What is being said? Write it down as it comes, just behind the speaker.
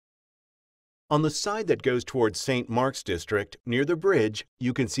On the side that goes towards St. Mark's district, near the bridge,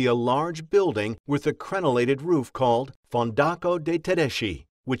 you can see a large building with a crenellated roof called Fondaco dei Tedeschi,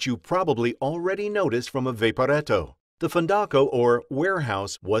 which you probably already noticed from a vaporetto. The fondaco, or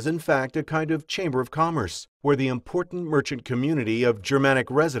warehouse, was in fact a kind of chamber of commerce, where the important merchant community of Germanic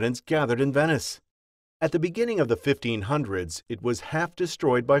residents gathered in Venice. At the beginning of the 1500s, it was half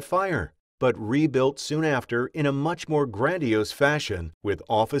destroyed by fire, but rebuilt soon after in a much more grandiose fashion with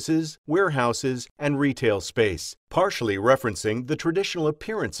offices, warehouses, and retail space, partially referencing the traditional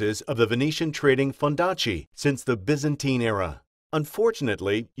appearances of the Venetian trading fondaci since the Byzantine era.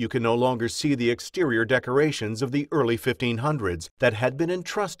 Unfortunately, you can no longer see the exterior decorations of the early 1500s that had been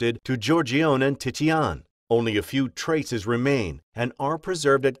entrusted to Giorgione and Titian. Only a few traces remain and are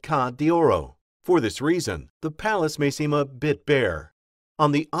preserved at Ca d'Oro. For this reason, the palace may seem a bit bare.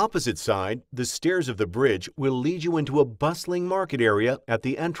 On the opposite side, the stairs of the bridge will lead you into a bustling market area at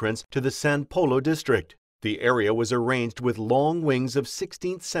the entrance to the San Polo district. The area was arranged with long wings of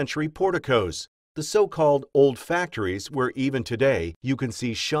 16th-century porticoes, the so-called old factories where even today you can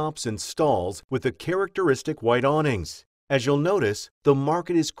see shops and stalls with the characteristic white awnings. As you'll notice, the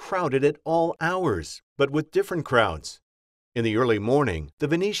market is crowded at all hours, but with different crowds. In the early morning, the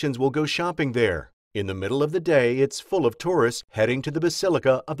Venetians will go shopping there. In the middle of the day, it's full of tourists heading to the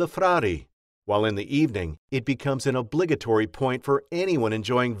Basilica of the Frari, while in the evening, it becomes an obligatory point for anyone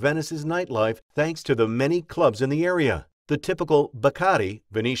enjoying Venice's nightlife thanks to the many clubs in the area, the typical bàcari,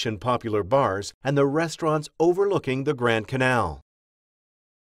 Venetian popular bars, and the restaurants overlooking the Grand Canal.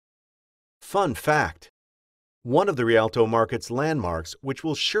 Fun fact: one of the Rialto market's landmarks, which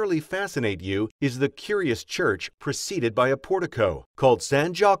will surely fascinate you, is the curious church preceded by a portico called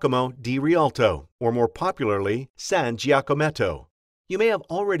San Giacomo di Rialto, or more popularly, San Giacometto. You may have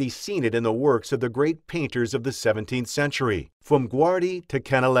already seen it in the works of the great painters of the 17th century, from Guardi to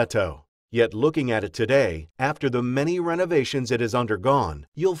Canaletto. Yet looking at it today, after the many renovations it has undergone,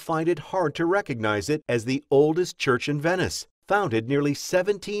 you'll find it hard to recognize it as the oldest church in Venice, founded nearly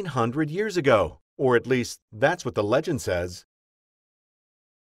 1700 years ago. Or at least, that's what the legend says.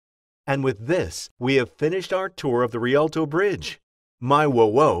 And with this, we have finished our tour of the Rialto Bridge.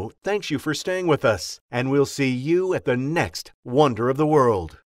 MyWoWo thanks you for staying with us, and we'll see you at the next Wonder of the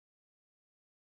World.